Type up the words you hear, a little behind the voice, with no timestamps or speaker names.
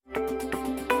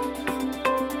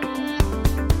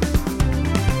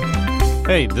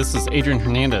Hey, this is Adrian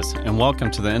Hernandez, and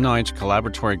welcome to the NIH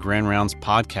Collaboratory Grand Rounds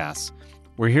podcast.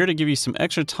 We're here to give you some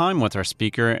extra time with our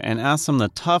speaker and ask some of the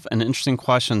tough and interesting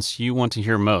questions you want to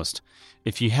hear most.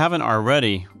 If you haven't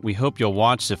already, we hope you'll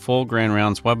watch the full Grand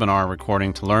Rounds webinar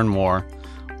recording to learn more.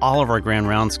 All of our Grand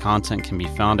Rounds content can be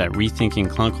found at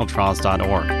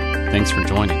rethinkingclinicaltrials.org. Thanks for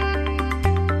joining.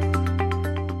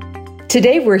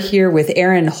 Today, we're here with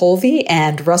Erin Holve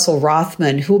and Russell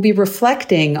Rothman, who will be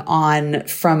reflecting on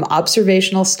from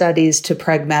observational studies to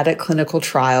pragmatic clinical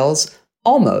trials,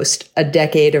 almost a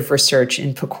decade of research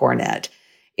in PCORnet.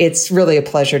 It's really a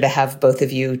pleasure to have both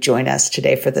of you join us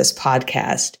today for this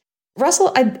podcast.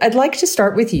 Russell, I'd like to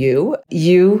start with you.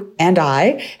 You and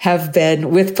I have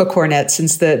been with PCORnet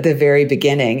since the very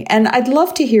beginning, and I'd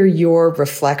love to hear your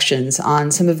reflections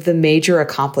on some of the major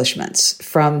accomplishments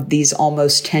from these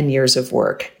almost 10 years of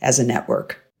work as a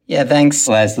network. Yeah, thanks,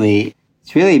 Leslie.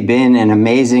 It's really been an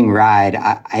amazing ride.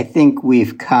 I think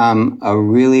we've come a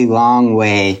really long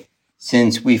way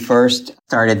since we first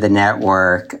started the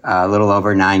network a little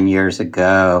over 9 years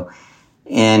ago.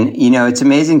 And, it's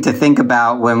amazing to think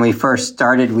about when we first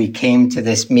started, we came to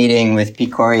this meeting with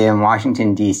PCORnet in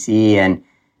Washington, D.C., and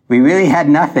we really had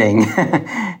nothing.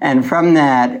 And from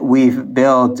that, we've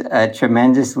built a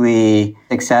tremendously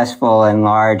successful and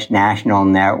large national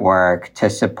network to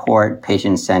support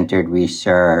patient-centered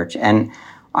research. And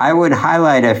I would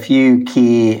highlight a few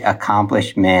key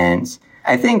accomplishments.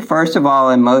 I think first of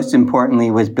all, and most importantly,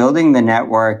 was building the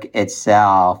network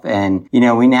itself. And,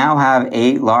 we now have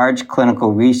 8 large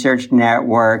clinical research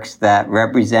networks that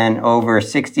represent over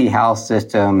 60 health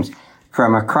systems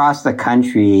from across the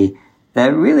country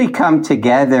that really come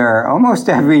together almost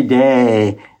every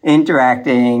day,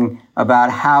 interacting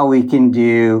about how we can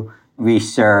do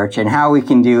research and how we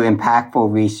can do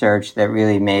impactful research that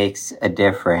really makes a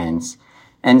difference.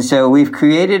 And so we've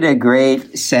created a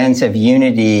great sense of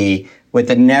unity with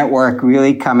the network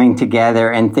really coming together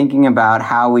and thinking about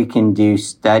how we can do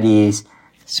studies,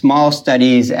 small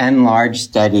studies and large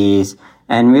studies,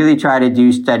 and really try to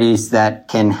do studies that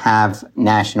can have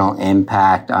national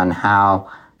impact on how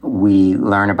we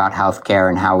learn about healthcare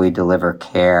and how we deliver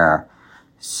care.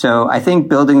 So I think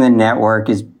building the network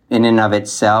is in and of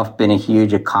itself been a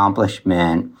huge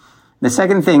accomplishment. The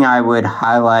second thing I would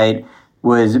highlight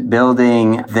was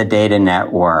building the data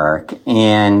network.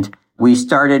 And we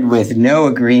started with no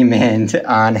agreement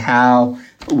on how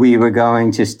we were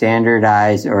going to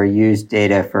standardize or use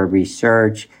data for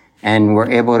research, and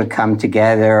we're able to come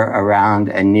together around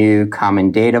a new common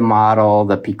data model,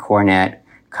 the PCORnet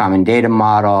common data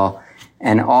model,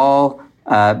 and all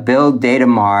build data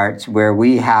marts where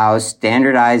we house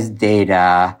standardized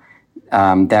data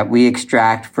that we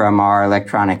extract from our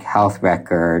electronic health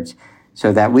records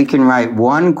so that we can write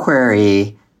one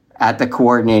query at the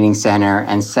coordinating center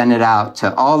and send it out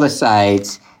to all the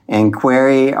sites and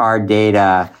query our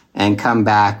data and come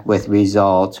back with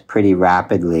results pretty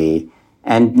rapidly.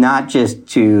 And not just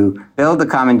to build the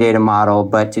common data model,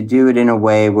 but to do it in a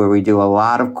way where we do a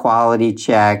lot of quality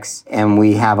checks and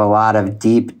we have a lot of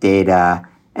deep data.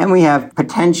 And we have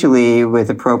potentially, with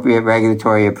appropriate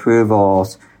regulatory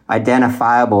approvals,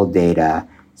 identifiable data.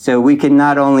 So we can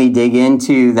not only dig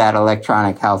into that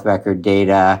electronic health record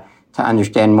data to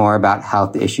understand more about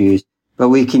health issues, but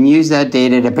we can use that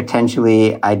data to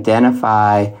potentially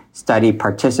identify study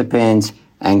participants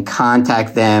and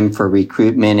contact them for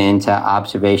recruitment into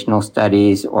observational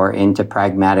studies or into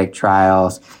pragmatic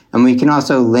trials. And we can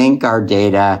also link our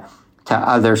data to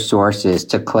other sources,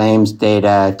 to claims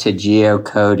data, to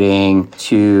geocoding,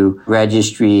 to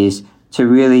registries, to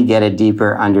really get a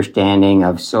deeper understanding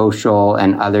of social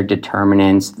and other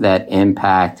determinants that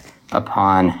impact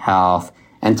upon health,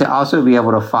 and to also be able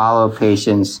to follow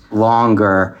patients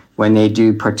longer when they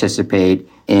do participate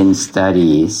in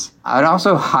studies. I'd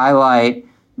also highlight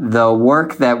the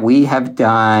work that we have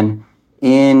done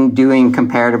in doing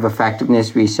comparative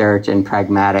effectiveness research and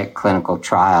pragmatic clinical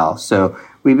trials. So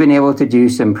we've been able to do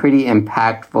some pretty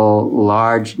impactful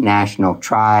large national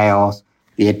trials.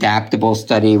 The Adaptable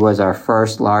study was our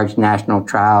first large national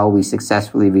trial. We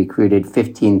successfully recruited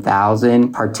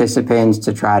 15,000 participants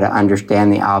to try to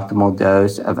understand the optimal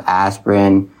dose of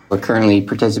aspirin. We're currently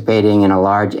participating in a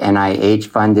large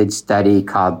NIH-funded study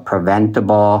called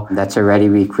Preventable that's already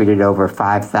recruited over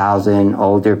 5,000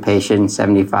 older patients,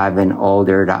 75 and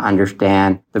older, to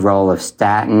understand the role of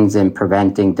statins in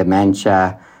preventing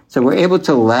dementia. So we're able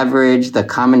to leverage the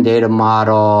common data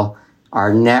model,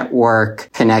 our network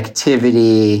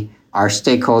connectivity, our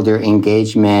stakeholder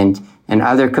engagement, and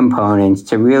other components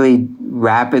to really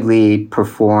rapidly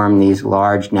perform these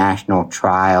large national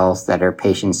trials that are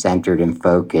patient-centered and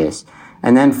focused.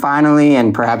 And then finally,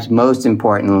 and perhaps most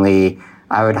importantly,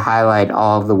 I would highlight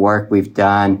all of the work we've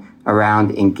done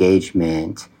around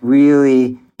engagement,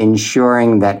 really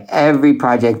ensuring that every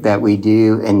project that we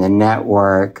do in the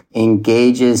network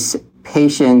engages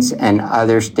patients and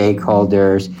other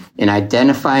stakeholders in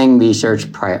identifying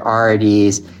research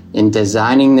priorities, in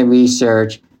designing the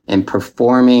research, in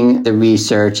performing the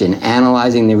research, in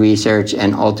analyzing the research,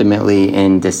 and ultimately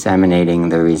in disseminating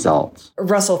the results.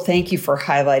 Russell, thank you for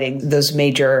highlighting those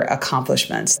major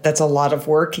accomplishments. That's a lot of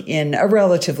work in a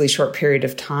relatively short period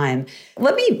of time.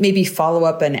 Let me maybe follow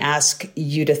up and ask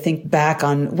you to think back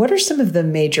on what are some of the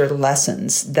major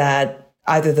lessons that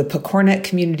either the PCORnet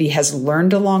community has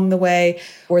learned along the way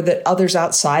or that others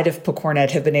outside of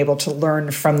PCORnet have been able to learn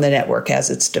from the network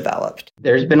as it's developed?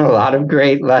 There's been a lot of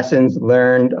great lessons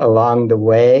learned along the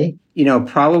way.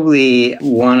 Probably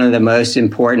one of the most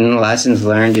important lessons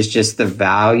learned is just the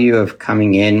value of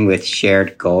coming in with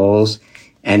shared goals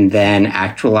and then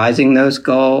actualizing those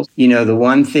goals. The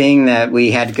one thing that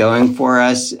we had going for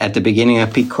us at the beginning of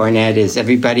PCORnet is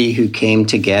everybody who came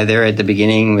together at the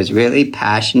beginning was really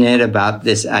passionate about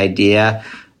this idea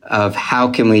of how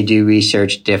can we do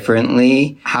research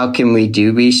differently? How can we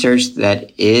do research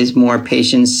that is more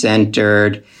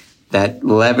patient-centered, that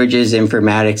leverages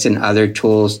informatics and other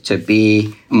tools to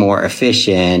be more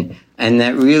efficient, and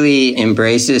that really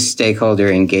embraces stakeholder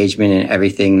engagement in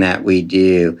everything that we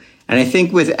do. And I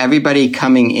think with everybody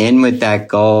coming in with that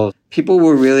goal, people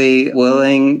were really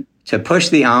willing to push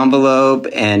the envelope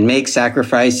and make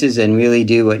sacrifices and really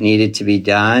do what needed to be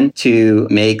done to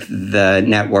make the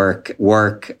network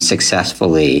work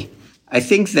successfully. I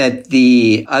think that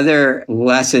the other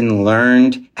lesson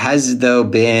learned has, though,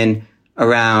 been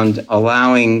around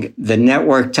allowing the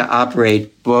network to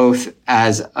operate both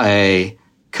as a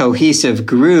cohesive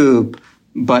group,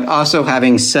 but also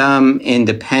having some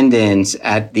independence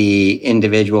at the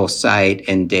individual site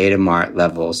and data mart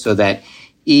level so that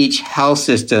each health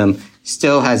system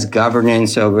still has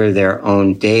governance over their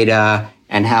own data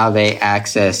and how they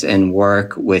access and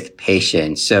work with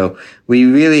patients. So we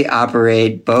really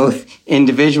operate both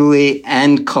individually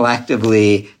and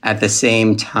collectively at the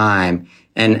same time.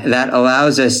 And that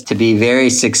allows us to be very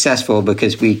successful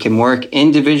because we can work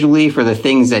individually for the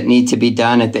things that need to be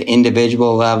done at the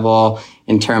individual level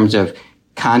in terms of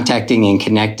contacting and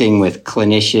connecting with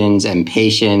clinicians and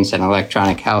patients and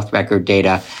electronic health record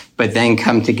data, but then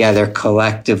come together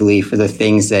collectively for the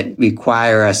things that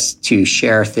require us to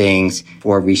share things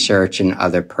for research and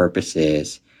other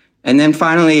purposes. And then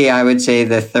finally, I would say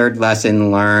the third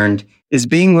lesson learned is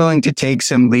being willing to take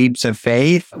some leaps of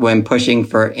faith when pushing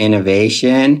for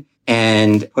innovation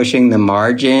and pushing the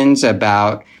margins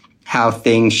about how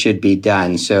things should be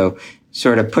done. So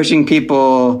sort of pushing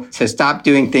people to stop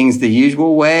doing things the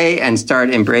usual way and start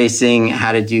embracing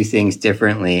how to do things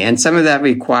differently. And some of that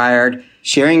required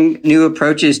sharing new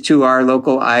approaches to our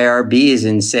local IRBs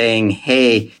and saying,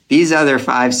 hey, these other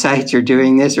 5 sites are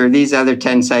doing this, or these other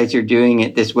 10 sites are doing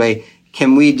it this way.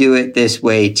 Can we do it this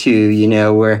way too?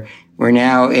 We're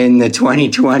now in the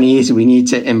 2020s. We need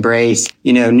to embrace,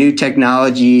 new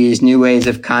technologies, new ways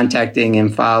of contacting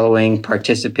and following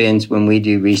participants when we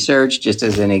do research, just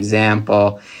as an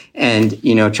example. And,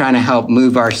 trying to help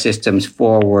move our systems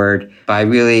forward by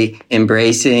really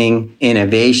embracing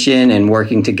innovation and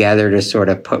working together to sort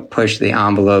of push the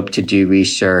envelope to do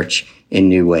research in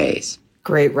new ways.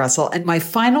 Great, Russell. And my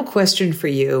final question for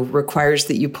you requires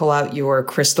that you pull out your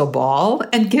crystal ball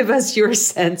and give us your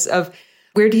sense of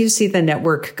where do you see the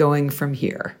network going from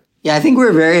here? Yeah, I think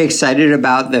we're very excited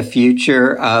about the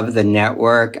future of the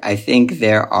network. I think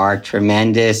there are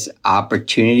tremendous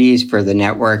opportunities for the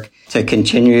network to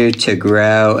continue to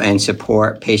grow and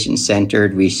support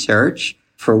patient-centered research.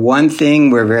 For one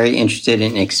thing, we're very interested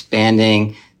in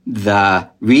expanding the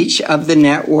reach of the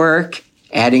network,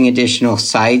 adding additional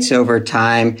sites over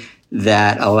time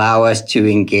that allow us to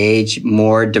engage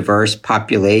more diverse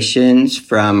populations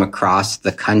from across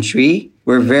the country.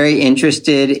 We're very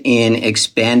interested in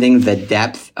expanding the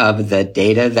depth of the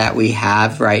data that we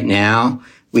have right now.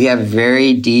 We have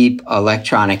very deep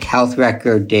electronic health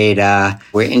record data.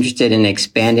 We're interested in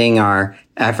expanding our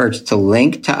efforts to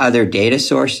link to other data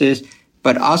sources,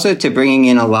 but also to bringing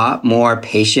in a lot more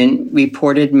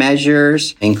patient-reported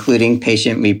measures, including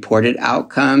patient-reported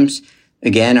outcomes.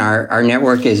 Again, our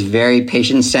network is very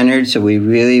patient-centered, so we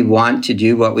really want to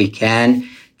do what we can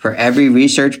for every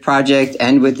research project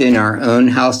and within our own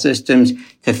health systems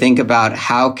to think about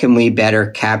how can we better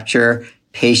capture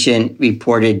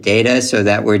patient-reported data so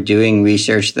that we're doing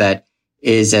research that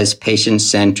is as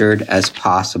patient-centered as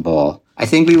possible. I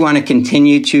think we want to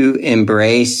continue to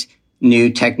embrace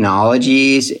new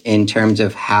technologies in terms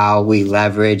of how we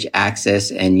leverage,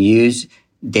 access, and use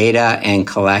data and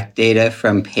collect data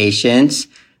from patients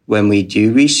when we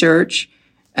do research.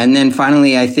 And then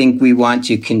finally, I think we want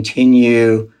to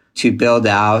continue to build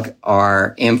out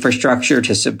our infrastructure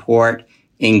to support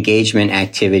engagement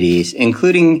activities,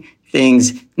 including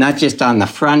things not just on the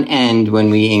front end when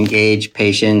we engage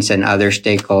patients and other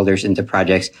stakeholders into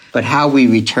projects, but how we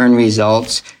return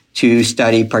results to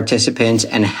study participants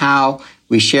and how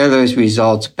we share those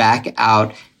results back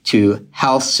out to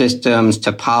health systems,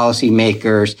 to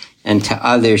policymakers, and to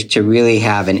others to really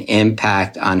have an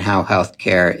impact on how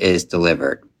healthcare is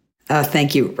delivered.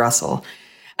 Thank you, Russell.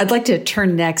 I'd like to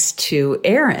turn next to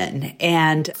Erin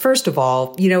and first of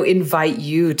all, invite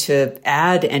you to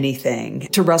add anything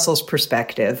to Russell's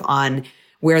perspective on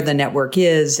where the network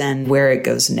is and where it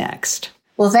goes next.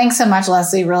 Well, thanks so much,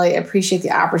 Leslie. Really appreciate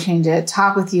the opportunity to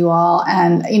talk with you all.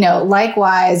 And,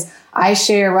 likewise, I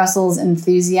share Russell's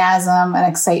enthusiasm and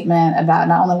excitement about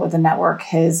not only what the network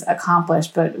has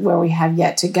accomplished, but where we have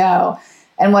yet to go.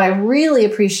 And what I really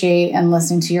appreciate in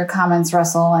listening to your comments,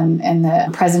 Russell, and the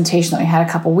presentation that we had a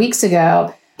couple weeks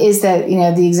ago is that,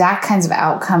 the exact kinds of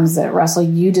outcomes that, Russell,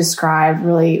 you described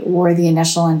really were the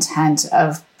initial intent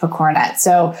of PCORnet.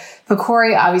 So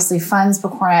PCORI obviously funds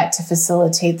PCORnet to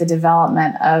facilitate the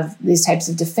development of these types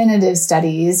of definitive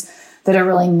studies that are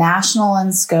really national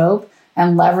in scope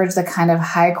and leverage the kind of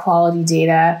high quality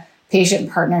data,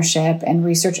 patient partnership, and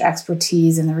research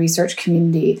expertise in the research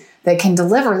community that can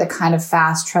deliver the kind of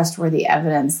fast, trustworthy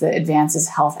evidence that advances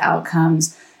health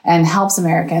outcomes and helps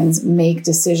Americans make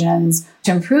decisions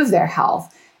to improve their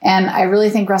health. And I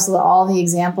really think, Russell, that all the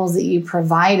examples that you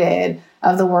provided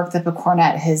of the work that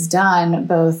PCORnet has done,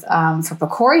 both for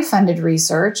PCORI-funded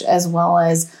research as well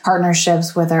as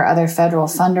partnerships with our other federal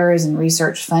funders and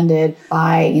research funded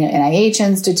by NIH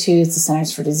institutes, the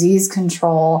Centers for Disease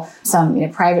Control,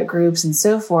 some private groups, and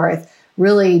so forth,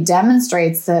 really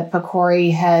demonstrates that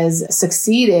PCORI has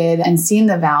succeeded and seen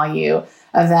the value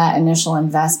of that initial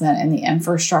investment in the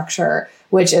infrastructure,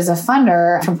 which as a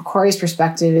funder, from PCORI's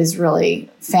perspective, is really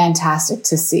fantastic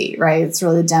to see, right? It's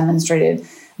really demonstrated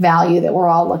value that we're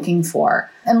all looking for.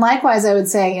 And likewise, I would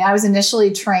say, I was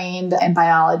initially trained in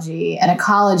biology and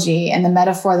ecology, and the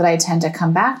metaphor that I tend to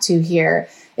come back to here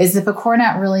is that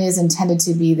PCORnet really is intended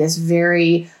to be this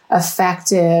very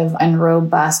effective and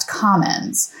robust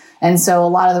commons. And so a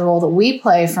lot of the role that we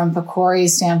play from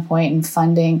PCORI's standpoint in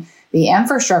funding the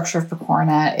infrastructure of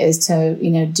PCORnet is to,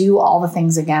 do all the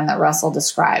things again that Russell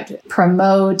described,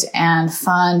 promote and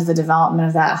fund the development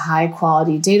of that high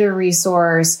quality data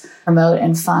resource, promote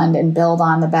and fund and build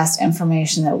on the best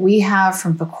information that we have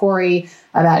from PCORI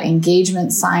about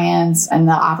engagement science and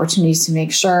the opportunities to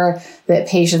make sure that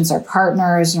patients are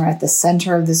partners and are at the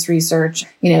center of this research,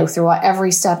 throughout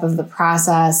every step of the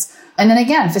process. And then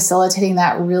again, facilitating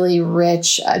that really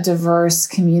rich, diverse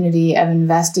community of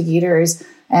investigators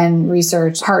and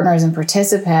research partners and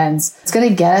participants. It's going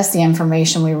to get us the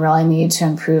information we really need to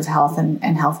improve health and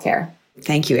healthcare.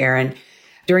 Thank you, Erin.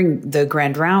 During the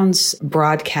Grand Rounds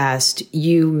broadcast,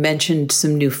 you mentioned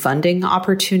some new funding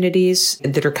opportunities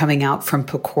that are coming out from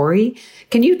PCORI.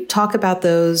 Can you talk about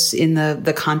those in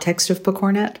the context of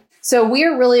PCORnet? So we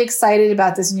are really excited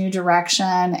about this new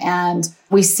direction, and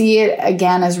we see it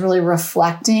again as really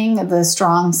reflecting the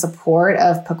strong support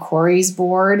of PCORI's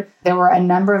board. There were a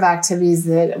number of activities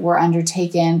that were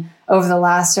undertaken over the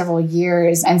last several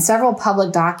years, and several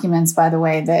public documents, by the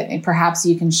way, that perhaps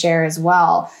you can share as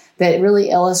well, that really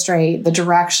illustrate the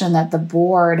direction that the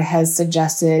board has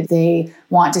suggested they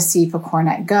want to see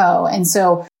PCORnet go. And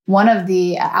so one of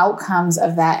the outcomes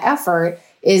of that effort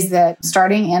is that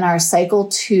starting in our cycle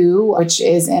 2, which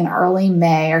is in early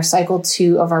May, our cycle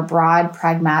 2 of our broad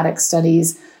pragmatic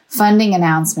studies funding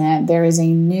announcement, there is a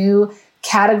new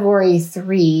category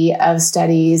 3 of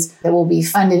studies that will be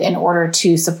funded in order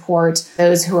to support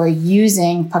those who are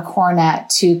using PCORnet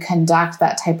to conduct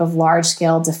that type of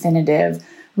large-scale definitive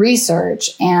research.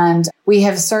 And we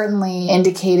have certainly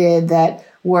indicated that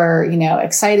we're,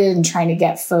 excited and trying to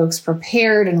get folks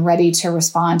prepared and ready to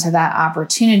respond to that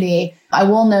opportunity. I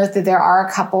will note that there are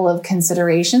a couple of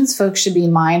considerations folks should be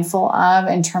mindful of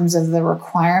in terms of the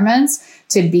requirements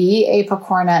to be a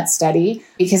PCORnet study,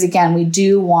 because again, we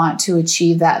do want to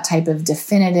achieve that type of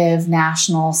definitive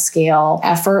national scale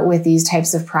effort with these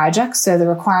types of projects. So the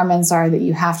requirements are that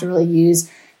you have to really use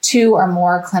 2 or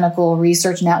more clinical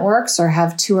research networks or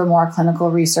have 2 or more clinical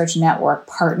research network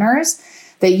partners,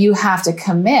 that you have to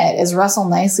commit, as Russell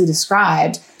nicely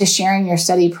described, to sharing your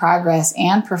study progress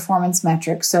and performance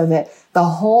metrics so that the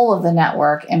whole of the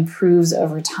network improves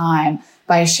over time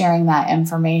by sharing that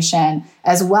information,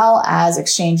 as well as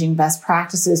exchanging best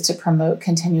practices to promote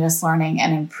continuous learning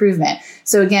and improvement.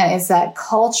 So again, it's that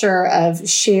culture of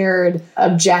shared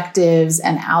objectives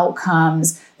and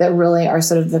outcomes that really are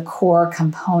sort of the core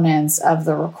components of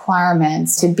the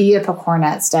requirements to be a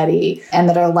PCORnet study, and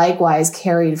that are likewise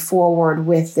carried forward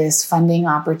with this funding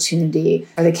opportunity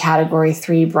for the Category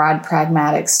 3 broad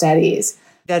pragmatic studies.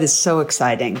 That is so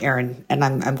exciting, Erin, and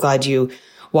I'm glad you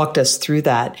walked us through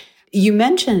that. You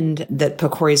mentioned that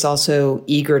PCORI is also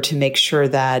eager to make sure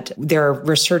that there are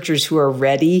researchers who are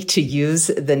ready to use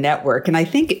the network. And I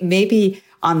think maybe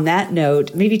on that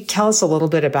note, maybe tell us a little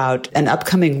bit about an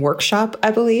upcoming workshop,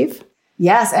 I believe.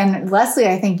 Yes. And Leslie,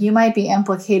 I think you might be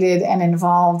implicated and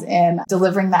involved in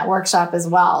delivering that workshop as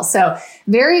well. So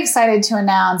very excited to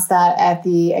announce that at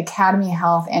the Academy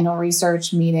Health Annual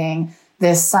Research Meeting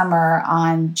this summer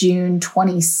on June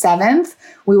 27th,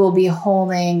 we will be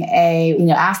holding a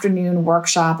afternoon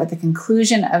workshop at the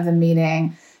conclusion of the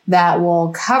meeting that will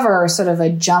cover sort of a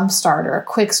jump start or a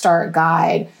quick start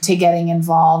guide to getting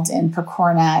involved in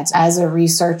PCORnet as a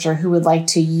researcher who would like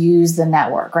to use the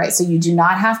network, right? So you do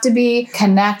not have to be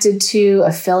connected to,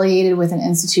 affiliated with an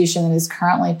institution that is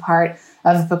currently part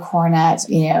of the PCORnet,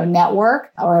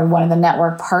 network or one of the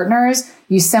network partners.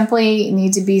 You simply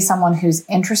need to be someone who's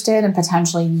interested in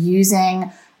potentially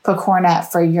using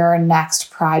PCORnet for your next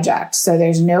project. So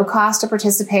there's no cost to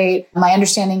participate. My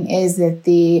understanding is that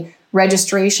the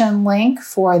registration link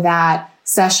for that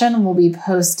session will be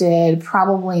posted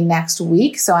probably next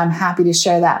week. So I'm happy to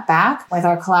share that back with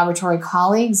our collaboratory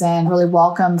colleagues and really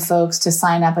welcome folks to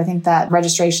sign up. I think that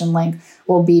registration link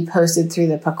will be posted through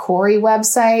the PCORI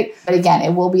website. But again,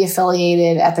 it will be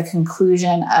affiliated at the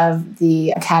conclusion of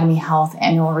the Academy Health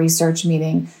Annual Research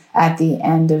Meeting at the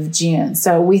end of June.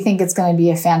 So we think it's going to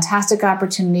be a fantastic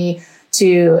opportunity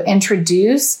to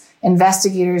introduce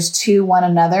investigators to one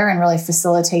another and really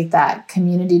facilitate that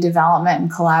community development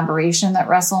and collaboration that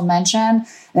Russell mentioned.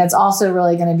 And it's also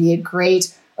really going to be a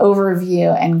great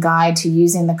overview and guide to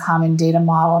using the common data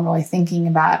model and really thinking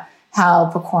about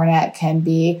how PCORnet can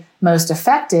be most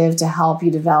effective to help you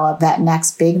develop that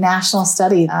next big national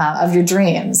study of your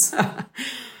dreams.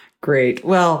 Great.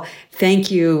 Well,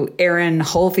 thank you, Erin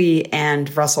Holve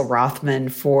and Russell Rothman,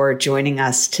 for joining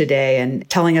us today and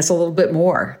telling us a little bit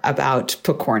more about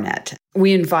PCORnet.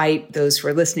 We invite those who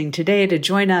are listening today to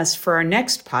join us for our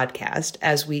next podcast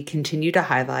as we continue to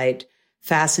highlight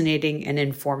fascinating and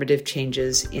informative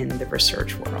changes in the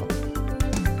research world.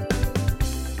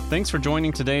 Thanks for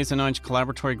joining today's NIH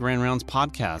Collaboratory Grand Rounds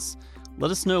podcast. Let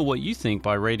us know what you think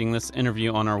by rating this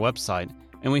interview on our website.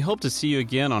 And we hope to see you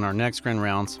again on our next Grand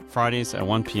Rounds, Fridays at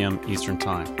 1 p.m. Eastern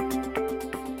Time.